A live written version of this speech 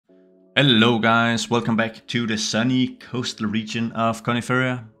Hello guys, welcome back to the sunny coastal region of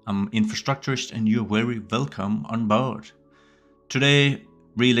Coniferia. I'm Infrastructurist and you're very welcome on board. Today,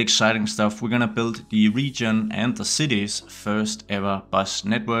 really exciting stuff. We're gonna build the region and the city's first ever bus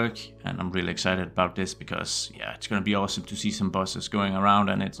network, and I'm really excited about this because it's gonna be awesome to see some buses going around,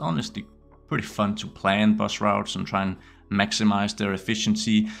 and it's honestly pretty fun to plan bus routes and try and maximize their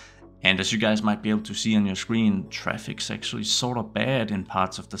efficiency. And as you guys might be able to see on your screen, traffic's actually sort of bad in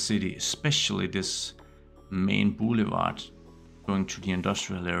parts of the city, especially this main boulevard going to the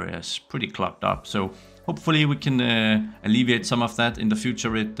industrial area is pretty clogged up. So hopefully we can alleviate some of that in the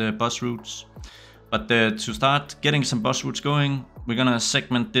future with bus routes. But to start getting some bus routes going, we're gonna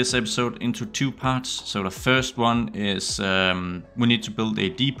segment this episode into two parts. So the first one is we need to build a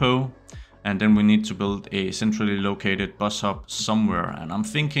depot, and then we need to build a centrally located bus hub somewhere. And I'm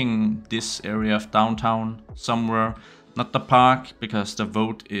thinking this area of downtown somewhere, not the park, because the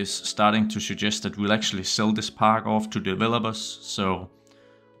vote is starting to suggest that we'll actually sell this park off to developers. So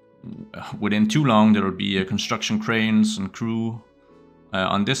within too long, there will be construction cranes and crew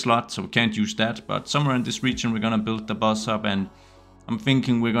on this lot, so we can't use that. But somewhere in this region, we're gonna build the bus hub, and I'm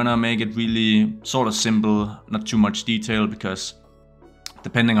thinking we're gonna make it really sort of simple, not too much detail, because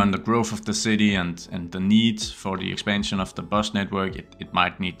depending on the growth of the city and the need for the expansion of the bus network, it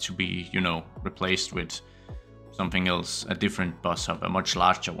might need to be, replaced with something else, a different bus hub, a much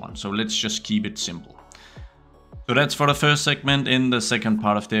larger one. So let's just keep it simple. So that's for the first segment. In the second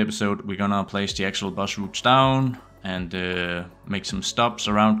part of the episode, we're gonna place the actual bus routes down and make some stops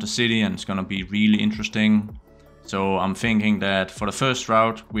around the city, and it's gonna be really interesting. So I'm thinking that for the first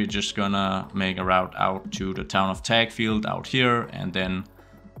route, we're just gonna make a route out to the town of Tagfield out here, and then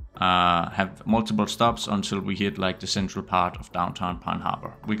have multiple stops until we hit like the central part of downtown Pine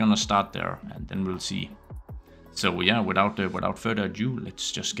Harbour. We're gonna start there and then we'll see. So yeah, without further ado,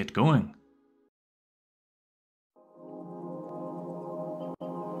 let's just get going.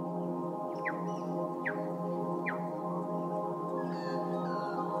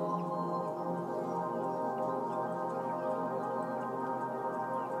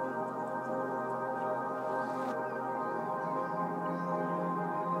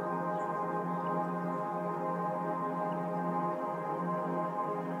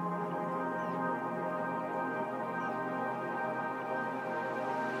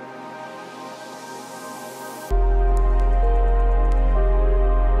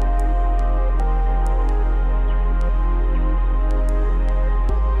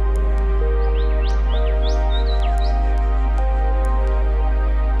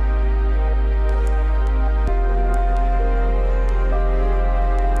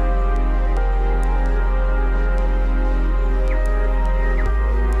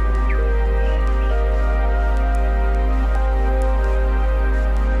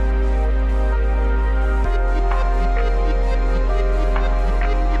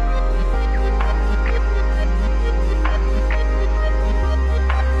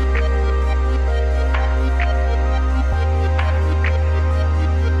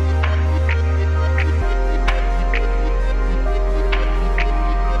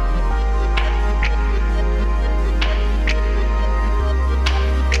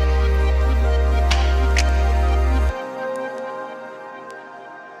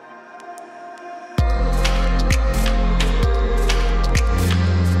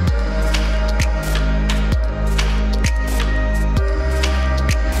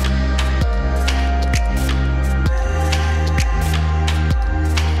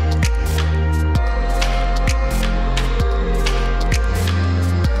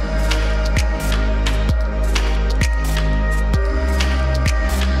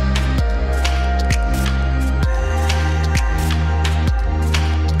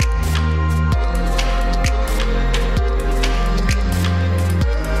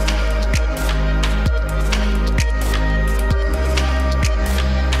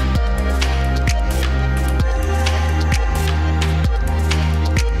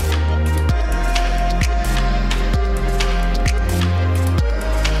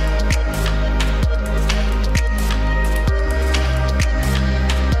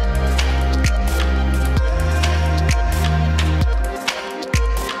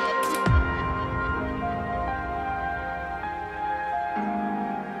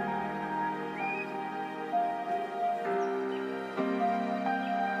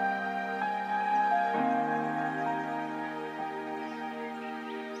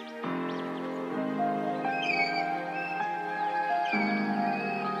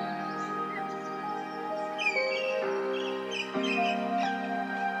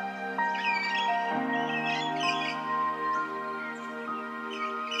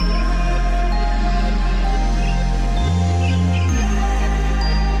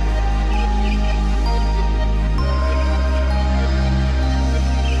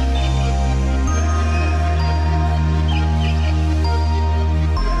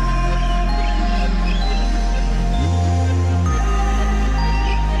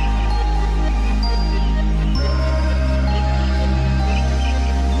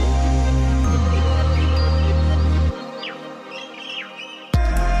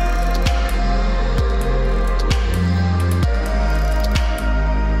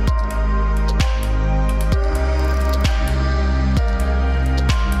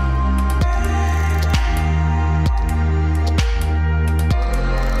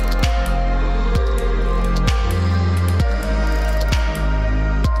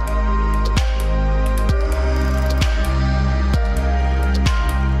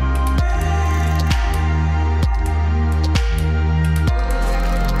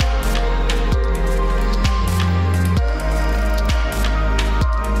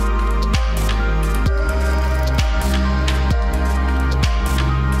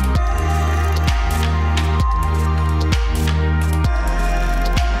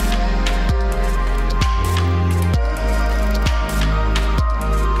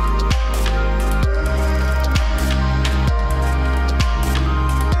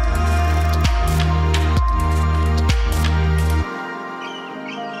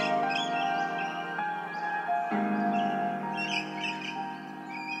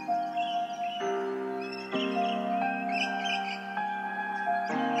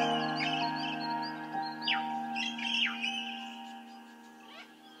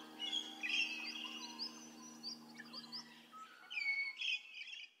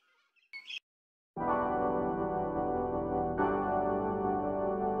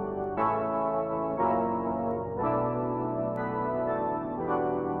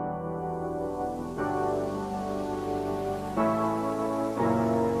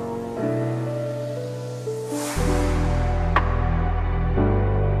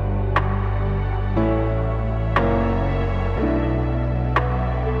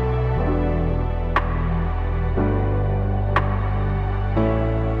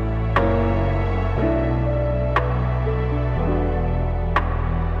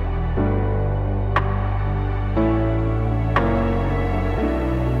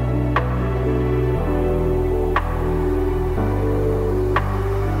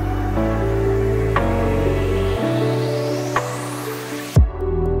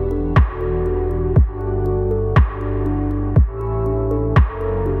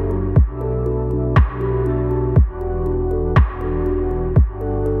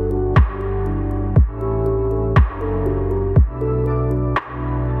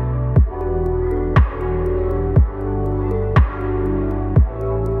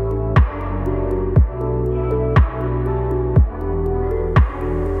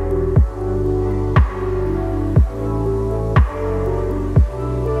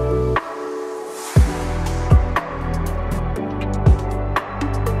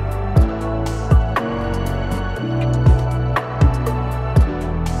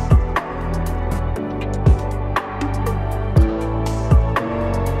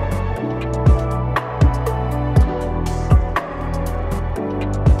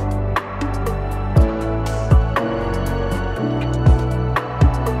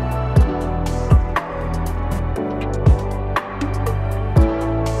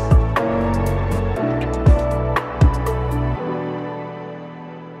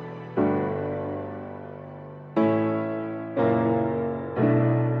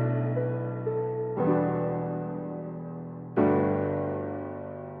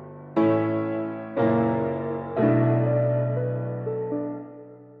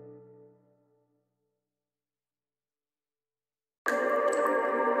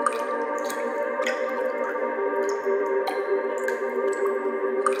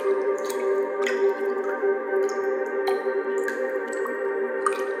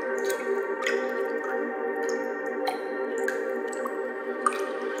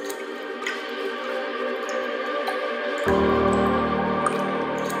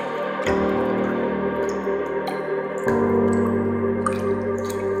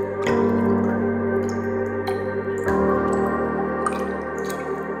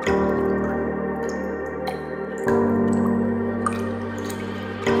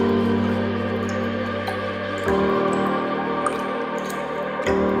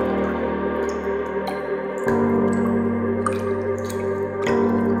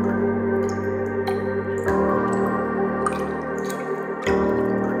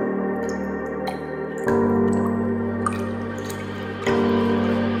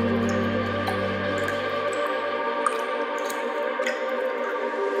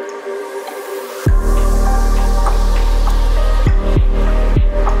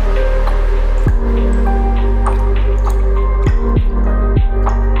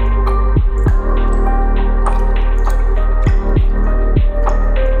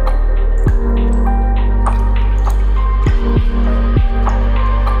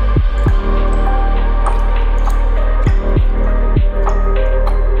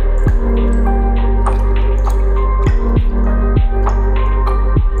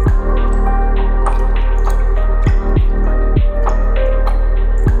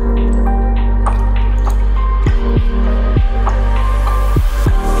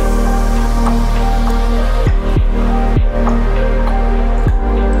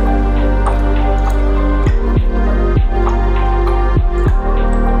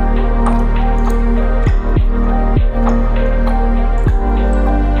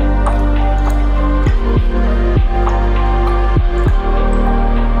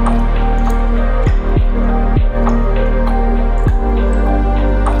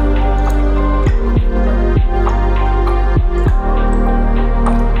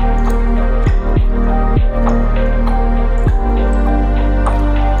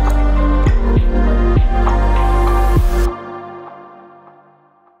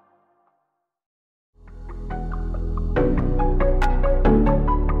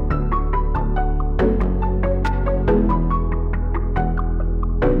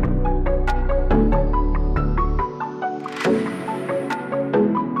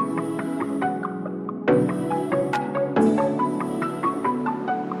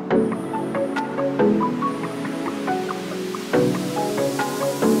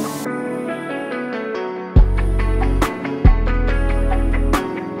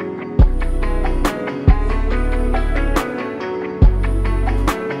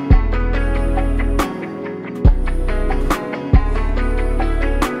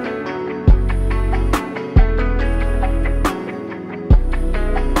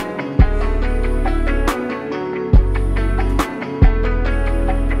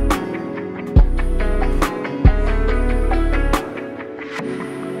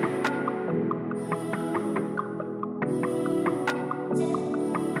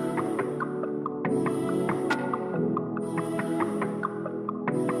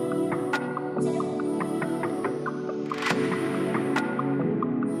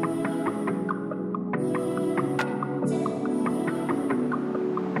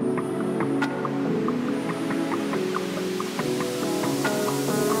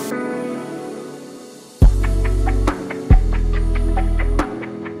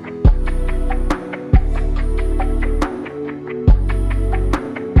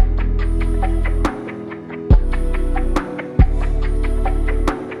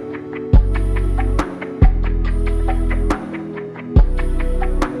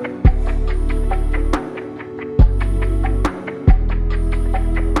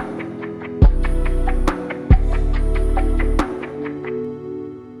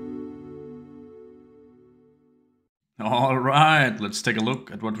 Alright, let's take a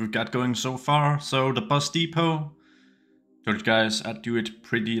look at what we've got going so far. So the bus depot. Told you guys I'd do it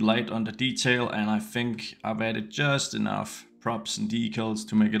pretty light on the detail, and I think I've added just enough props and decals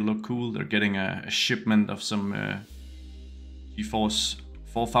to make it look cool. They're getting a shipment of some GeForce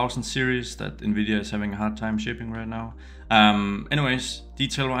 4000 series that Nvidia is having a hard time shipping right now. Anyways,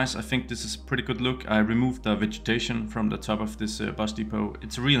 detail wise, I think this is a pretty good look. I removed the vegetation from the top of this bus depot.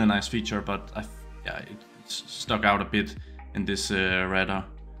 It's a really nice feature, but it's stuck out a bit in this rather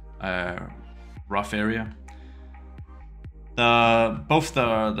rough area. Both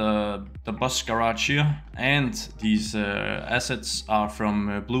the bus garage here and these assets are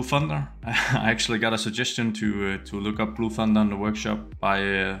from Blue Thunder. I actually got a suggestion to look up Blue Thunder in the workshop by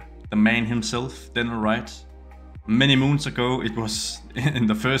the man himself, Daniel Wright. Many moons ago, it was in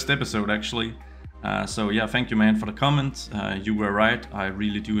the first episode actually. So yeah, thank you man for the comment. You were right, I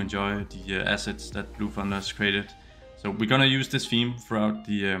really do enjoy the assets that Blue Thunder has created. So we're gonna use this theme throughout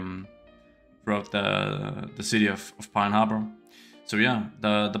the city of Pine Harbour. So yeah,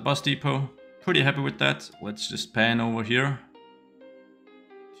 the bus depot, pretty happy with that. Let's just pan over here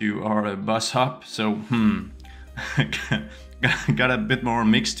to our bus hub. So got a bit more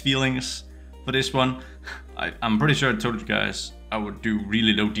mixed feelings for this one. I'm pretty sure I told you guys I would do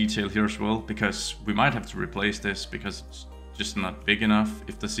really low detail here as well, because we might have to replace this because it's just not big enough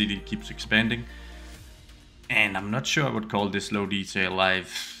if the city keeps expanding. And I'm not sure I would call this low detail. I'm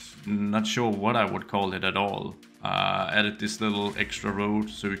not sure what I would call it at all. Added this little extra road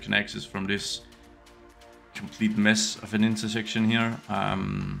so you can access from this complete mess of an intersection here.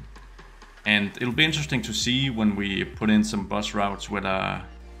 And it'll be interesting to see when we put in some bus routes whether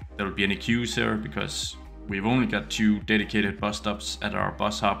there'll be any queues here, because we've only got 2 dedicated bus stops at our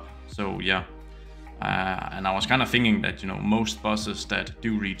bus hub. So yeah, and I was kind of thinking that, you know, most buses that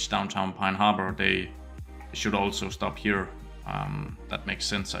do reach downtown Pine Harbour, they should also stop here. That makes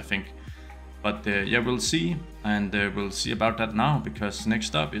sense, I think. But yeah, we'll see, and we'll see about that now, because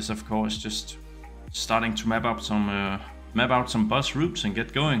next up is of course just starting to map out some bus routes and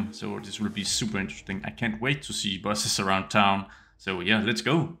get going. So this will be super interesting. I can't wait to see buses around town. So yeah, let's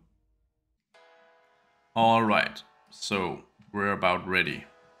go. All right, so we're about ready,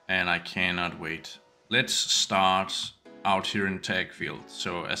 and I cannot wait. Let's start out here in Tagfield.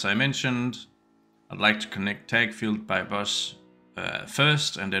 So as I mentioned, I'd like to connect Tagfield by bus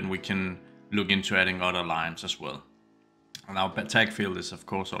first, and then we can look into adding other lines as well. Now Tagfield is of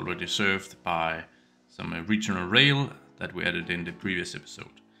course already served by some regional rail that we added in the previous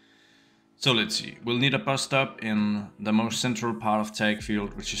episode. So let's see, we'll need a bus stop in the most central part of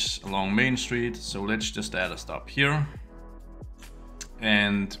Tagfield, which is along Main Street. So let's just add a stop here.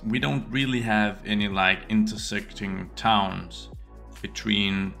 And we don't really have any like intersecting towns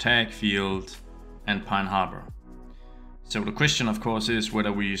between Tagfield and Pine Harbour. So the question of course is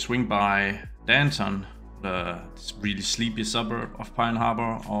whether we swing by Danton, the really sleepy suburb of Pine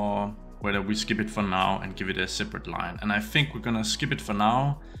Harbour, or whether we skip it for now and give it a separate line. And I think we're gonna skip it for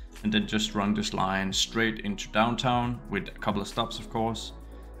now and then just run this line straight into downtown with a couple of stops of course.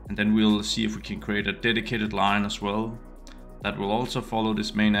 And then we'll see if we can create a dedicated line as well that will also follow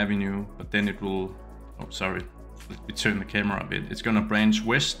this main avenue, but then it will, oh sorry, let me turn the camera a bit. It's gonna branch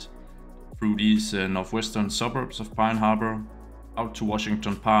west through these northwestern suburbs of Pine Harbour out to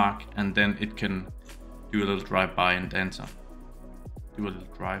Washington Park, and then it can do a little drive-by in Danton. Do a little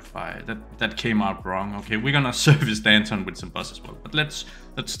drive-by. That came out wrong. Okay, we're gonna service Danton with some buses as well. But let's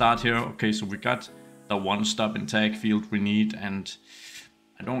start here. Okay, so we got the one stop in Tagfield we need, and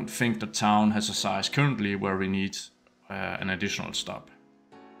I don't think the town has a size currently where we need an additional stop.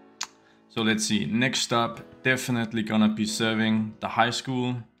 So let's see. Next stop, definitely gonna be serving the high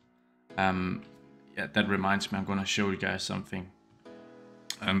school. Yeah, that reminds me, I'm gonna show you guys something.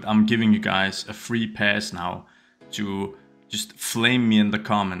 I'm giving you guys a free pass now to just flame me in the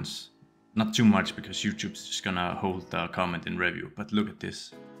comments. Not too much, because YouTube's just gonna hold the comment in review. But look at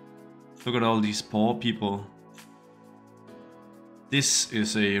this. Look at all these poor people. This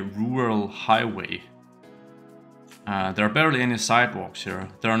is a rural highway. There are barely any sidewalks here.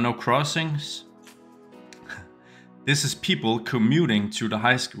 There are no crossings. This is people commuting to the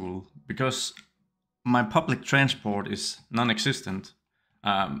high school, because my public transport is non-existent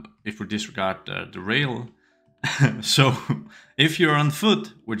if we disregard the rail. So if you're on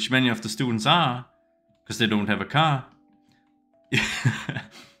foot, which many of the students are, because they don't have a car,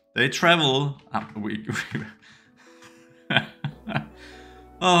 they travel.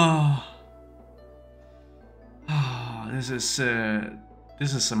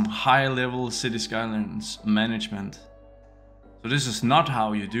 This is some high-level City Skylines management. So this is not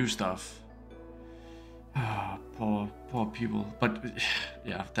how you do stuff. poor people. But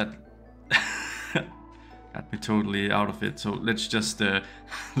yeah, that got me totally out of it. So let's just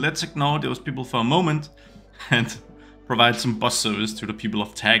let's ignore those people for a moment and provide some bus service to the people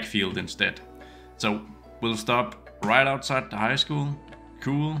of Tagfield instead. So we'll stop right outside the high school.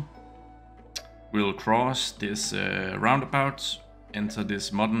 Cool. We'll cross this roundabout, enter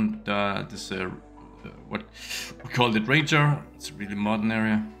this modern, what we call it, Ranger. It's a really modern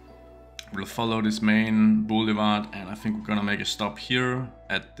area. We'll follow this main boulevard, and I think we're gonna make a stop here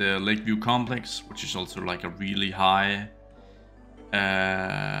at the Lakeview complex, which is also like a really high,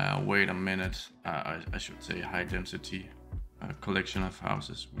 wait a minute, I should say high density collection of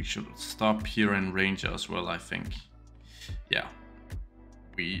houses. We should stop here in Ranger as well, I think. Yeah,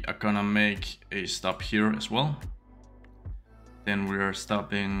 we are gonna make a stop here as well. Then we are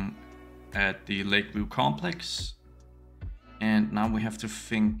stopping at the Lakeview complex, and now we have to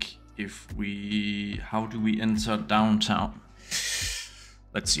think how do we enter downtown.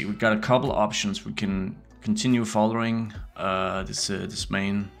 Let's see, we got a couple options. We can continue following this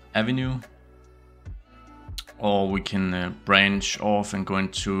main avenue, or we can branch off and go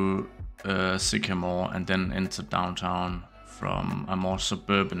into Sycamore and then enter downtown from a more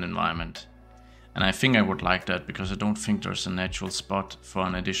suburban environment. And I think I would like that because I don't think there's a natural spot for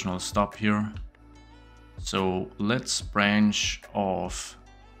an additional stop here. So let's branch off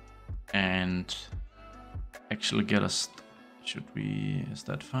and actually get us. Is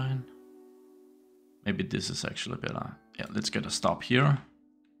that fine? Maybe this is actually better. Yeah, let's get a stop here.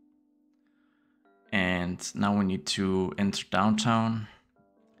 And now we need to enter downtown.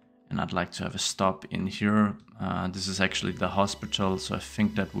 And I'd like to have a stop in here. This is actually the hospital, so I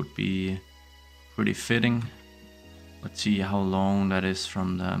think that would be pretty fitting. Let's see how long that is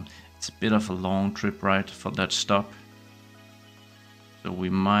from the... It's a bit of a long trip, right, for that stop. So we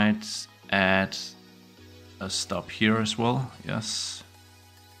might add a stop here as well, yes.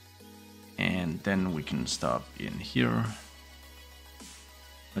 And then we can stop in here.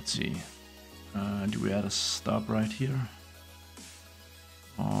 Let's see. Do we add a stop right here?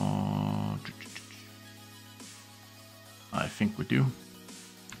 I think we do.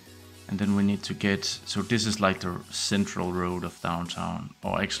 And then we need to get, so this is like the central road of downtown,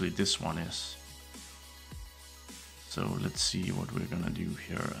 or actually this one is. So let's see what we're gonna do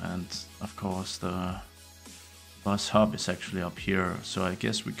here. And of course the bus hub is actually up here, so I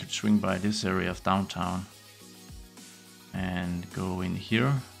guess we could swing by this area of downtown and go in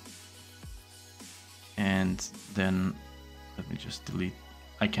here. And then let me just delete,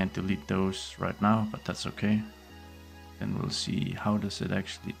 I can't delete those right now, but that's okay. Then we'll see how does it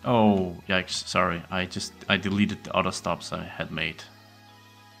actually, oh yikes, sorry, I deleted the other stops I had made.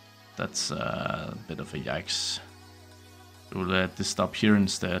 That's a bit of a yikes. We'll add this stop here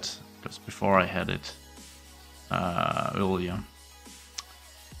instead, because before I had it earlier.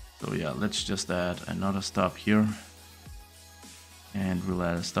 So yeah, let's just add another stop here. And we'll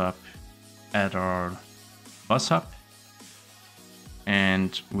add a stop at our bus hub.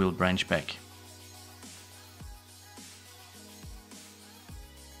 And we'll branch back.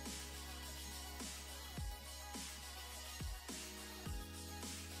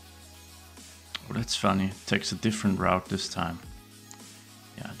 Oh, that's funny. It takes a different route this time.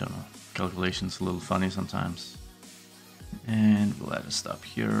 Yeah, I don't know. Calculation's a little funny sometimes. And we'll add a stop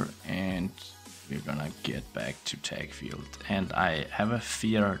here, and we're gonna get back to Tagfield. And I have a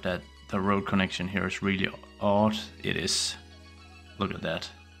fear that the road connection here is really odd. It is. Look at that.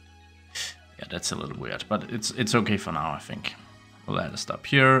 Yeah, that's a little weird, but it's okay for now, I think. We'll add a stop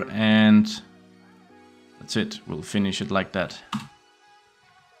here, and that's it. We'll finish it like that.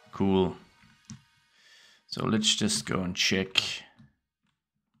 Cool. So let's just go and check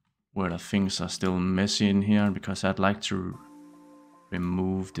where the things are still messy in here, because I'd like to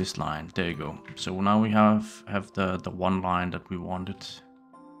remove this line. There you go. So now we have the one line that we wanted.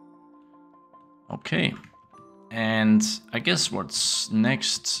 Okay. And I guess what's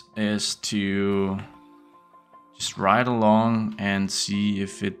next is to just ride along and see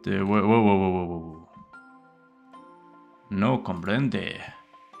if it... whoa. No comprende.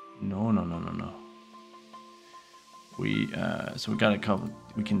 No. So we got a couple,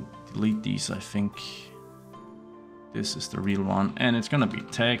 we can delete these, I think. This is the real one, and it's gonna be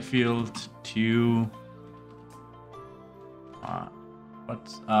Tagfield to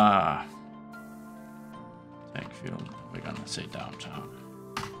Tagfield, we're gonna say downtown.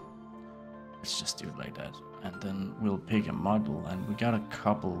 Let's just do it like that, and then we'll pick a model, and we got a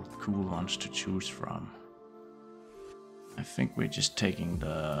couple cool ones to choose from. I think we're just taking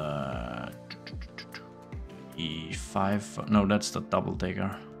the E5, no, that's the double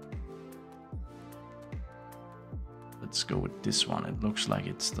decker. Let's go with this one. It looks like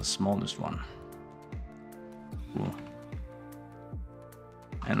it's the smallest one. Cool.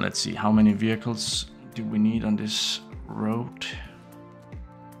 And let's see, how many vehicles do we need on this road?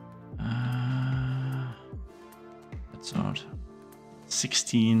 That's not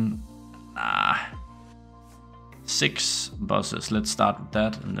 16. 6 buses. Let's start with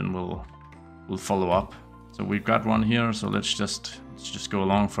that, and then we'll follow up. So we've got one here, so let's just go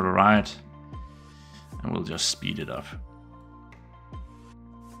along for the ride, and we'll just speed it up.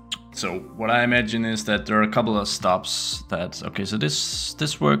 So what I imagine is that there are a couple of stops that, okay, so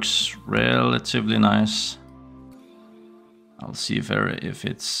this works relatively nice. I'll see if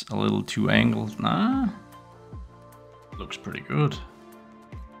it's a little too angled. Nah, looks pretty good.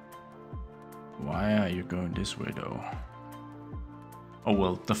 Why are you going this way though? Oh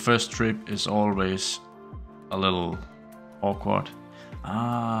well, the first trip is always a little awkward.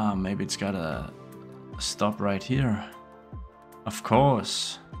 Ah, maybe it's got a stop right here. Of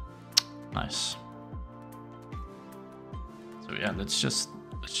course. Nice. So yeah, let's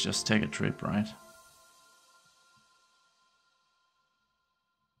just take a trip, right?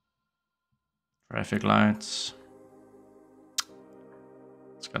 Traffic lights.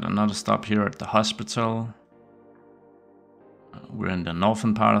 It's got another stop here at the hospital. We're in the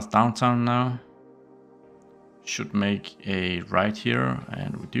northern part of downtown now. Should make a right here,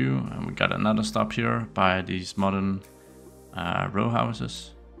 and we do. And we got another stop here by these modern row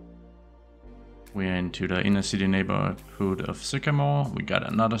houses. We're into the inner city neighborhood of Sycamore. We got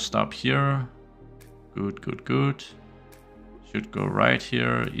another stop here. Good, good, good. Should go right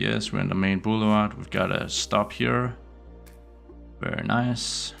here. Yes, we're in the main boulevard. We've got a stop here. Very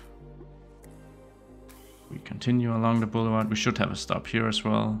nice. We continue along the boulevard. We should have a stop here as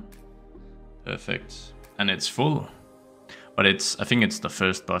well. Perfect. And it's full. But I think it's the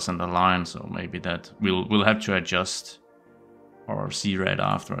first bus on the line, so maybe that we'll have to adjust or see right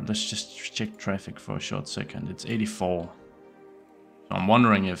after. Let's just check traffic for a short second. It's 84. So I'm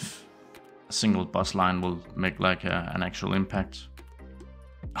wondering if a single bus line will make like an actual impact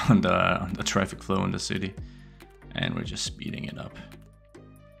on the traffic flow in the city. And we're just speeding it up.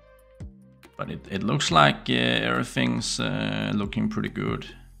 But it looks like everything's looking pretty good.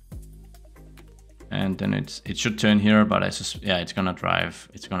 And then it should turn here, but it's gonna drive.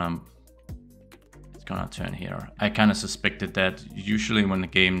 It's gonna turn here. I kind of suspected that. Usually when the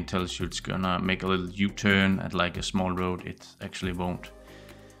game tells you it's gonna make a little U-turn at like a small road, it actually won't.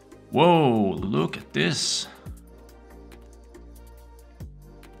 Whoa, look at this.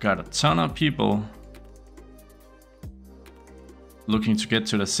 Got a ton of people looking to get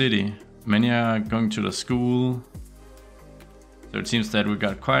to the city. Many are going to the school. So it seems that we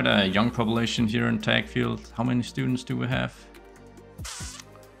got quite a young population here in Tagfield. How many students do we have?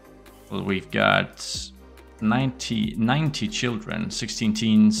 Well, we've got 90 children, 16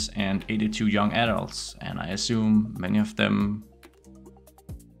 teens and 82 young adults. And I assume many of them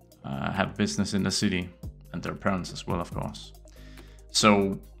have business in the city, and their parents as well, of course.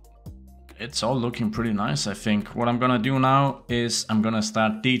 So it's all looking pretty nice, I think. What I'm gonna do now is I'm gonna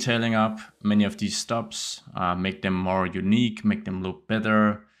start detailing up many of these stops, make them more unique, make them look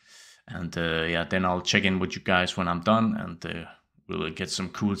better. And yeah, then I'll check in with you guys when I'm done, and we'll get some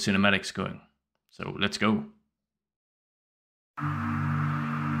cool cinematics going. So let's go.